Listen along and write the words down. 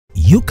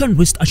You can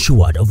rest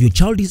assured of your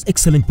child's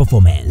excellent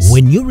performance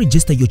when you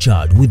register your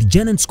child with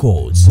Janan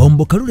Schools,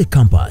 Bombo Kalule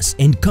Campus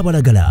and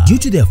Kabalagala. Due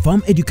to their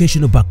firm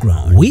educational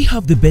background, we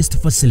have the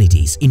best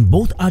facilities in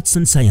both arts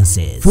and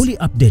sciences, fully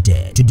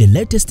updated to the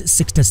latest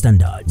sector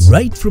standards,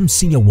 right from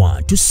Senior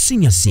 1 to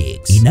Senior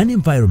 6, in an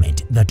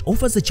environment that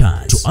offers a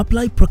chance to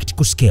apply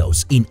practical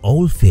skills in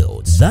all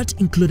fields. That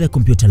include a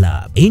computer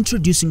lab,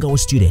 introducing our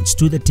students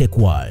to the tech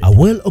world, a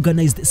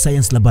well-organized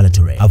science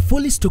laboratory, a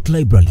fully stocked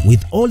library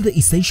with all the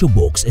essential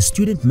books a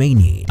student may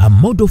need, a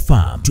model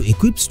farm to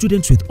equip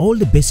students with all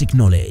the basic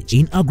knowledge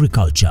in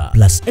agriculture,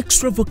 plus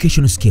extra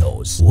vocational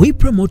skills. We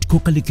promote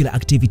co-curricular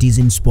activities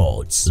in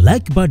sports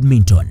like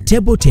badminton,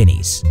 table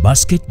tennis,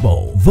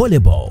 basketball,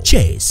 volleyball,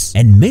 chess,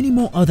 and many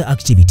more other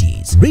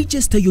activities.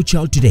 Register your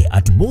child today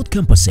at both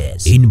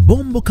campuses in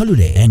Bombo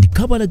Kalule and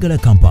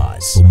Kabalagala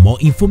campus. For more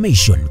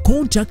information,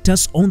 contact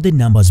us on the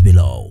numbers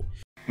below.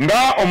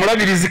 Nga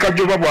omulabirizi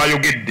Kajjoba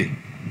bw'ayogedde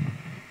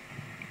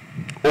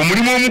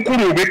omulimu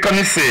omukulu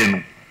ogw'ekkanisa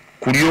eno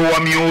kulyowa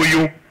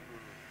myoyo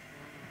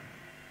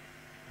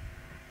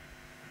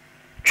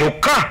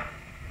kyokka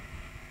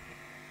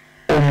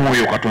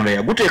omwoyo Katonda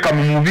yaguteeka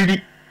mu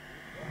mubiri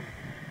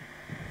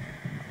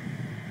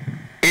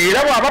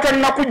era bw'aba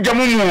talina kujja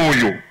mu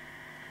mwoyo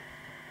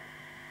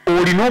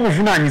olina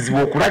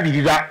obuvunaanyizibwa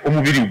okulabirira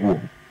omubiri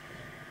gwo.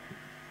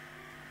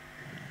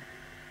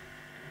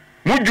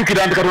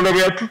 Mujjukira nti Katonda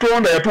bwe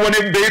yatutonda yatuwa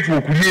n'ebbeetu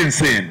okulya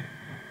ensi eno.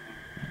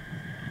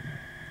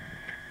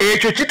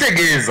 Ekyo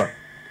kitegeeza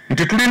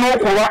nti tulina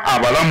okuba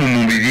abalamu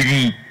mu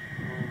mubiri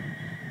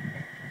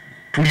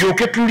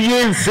tulyoke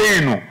tulye ensi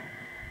eno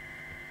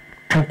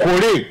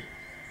tukole.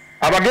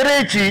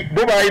 Abagereki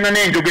bo balina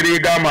n'enjogera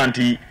egamba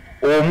nti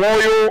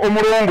omwoyo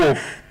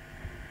omulongoofu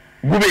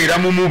gubeera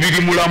mu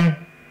mubiri mulamu.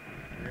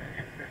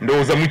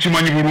 Ndowooza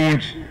mukimanyi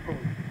bulungi.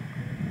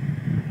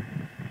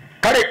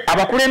 Kale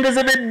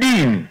abakulembeze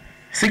b'eddiini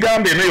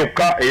sigamba eno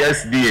yokka eya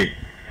SDA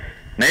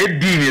naye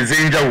eddiini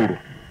ez'enjawulo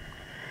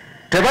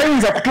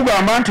tebayinza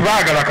kutugamba nti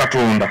baagala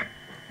Katonda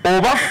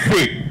oba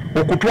ffe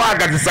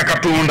okutwagazisa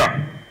Katonda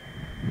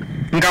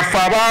nga ffe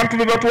abantu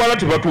be batwala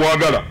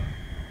tebatwagala.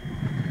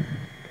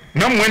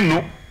 Nammwe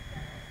nno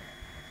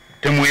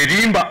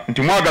temwerimba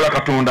nti mwagala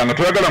Katonda nga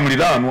toyagala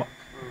muliraanwa.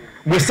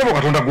 Gwe ssebo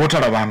Katonda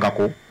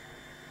gw'otalabangako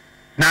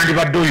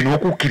nandibadde olina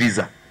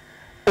okukkiriza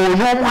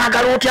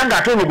onoomwagala otya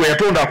ng'ate ono gwe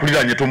yatonda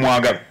akuliranye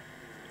tomwagala.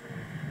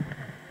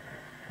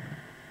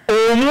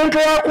 Omuntu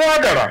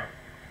akwagala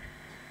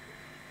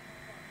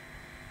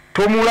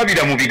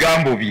tomulabira mu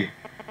bigambo bye,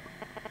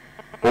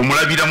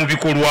 omulabira mu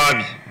bikolwa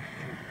bye.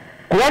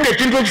 Kubanga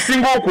ekintu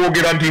ekisinga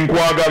okwogera nti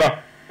nkwagala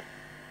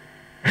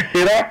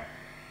era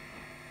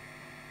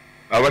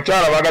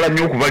abakyala baagala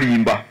nnyo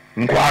okubalimba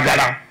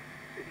nkwagala.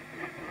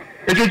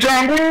 Ekyo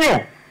kyangu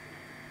nnyo,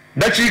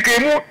 dakiika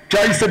emu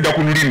kyayise dda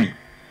ku lulimi.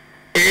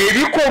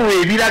 Ebikolwa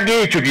ebiraga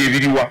ekyo bye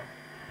biriwa.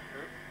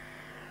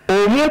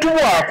 Omuntu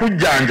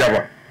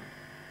bw'akujjanjaba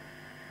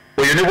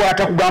oyo ne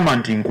bw'atakugamba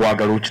nti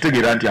nkwagala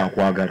okitegeera nti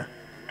akwagala.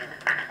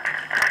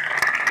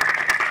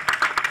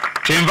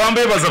 Kyenva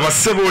mbeebaza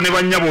bassebo ne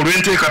bannyabo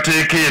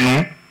olw'enteekateeka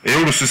eno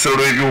ey'olusiisira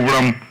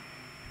lw'ebyobulamu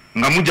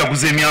nga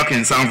mujjaguza emyaka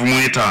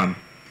 75.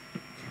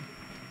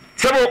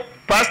 Ssebo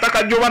Pasita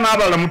Kajjoba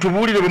n'abalala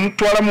mutubuulire bwe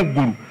mututwala mu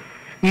ggulu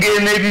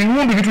ng'eno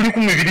ebiwundu bituli ku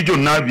mibiri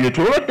gyonna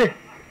byetolodde.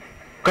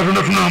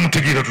 Katonda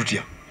tunaamutegeera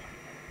tutya?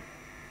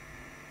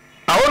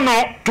 Awo nno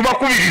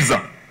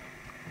tubakubiriza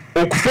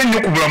okufa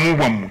ennyo ku bulamu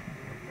bwammwe.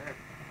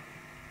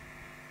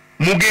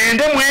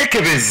 Mugende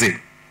mwekebeze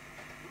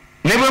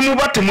ne bwe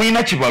muba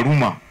temulina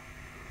kibaluma.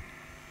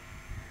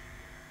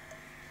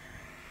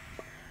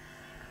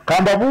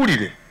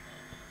 Kambabuulire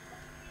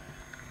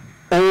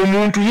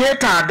omuntu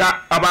yeetaaga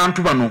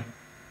abantu bano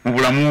mu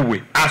bulamu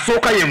bwe.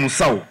 Asooka ye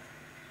musawo,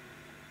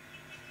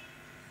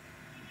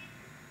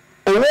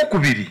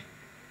 owookubiri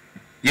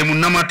ye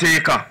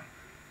munnamateeka,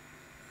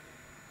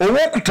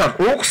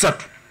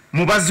 owookusatu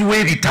mubazi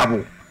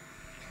w'ebitabo,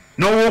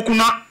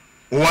 n'owookuna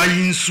owa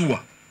yinsuwa.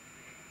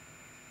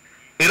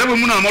 Era bwe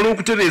munaamala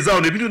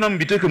okutereezaawo ne byonna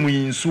mubiteeke mu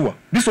yinsuwa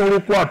bisobola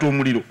okukwata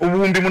omuliro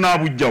obuwumbi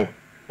munaabugjawa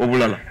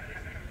obulala.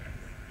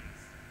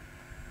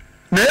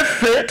 Naye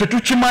ffe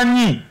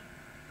tetukimanyi.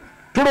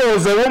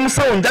 Tulowooza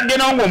ew'omusawo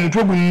njaggenawo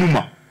ng'omutwe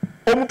gunnuma.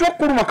 Omutwe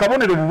okuluma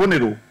kabonero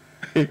bubonero.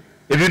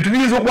 Ebintu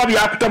biyinza okuba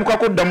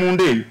byakutabukako dda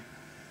munda eyo.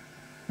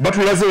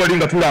 Batulaze wali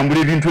nga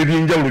tulambula ebintu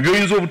eby'enjawulo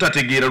by'oyinza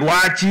obutategeera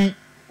lwaki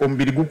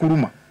omubiri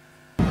gukuluma.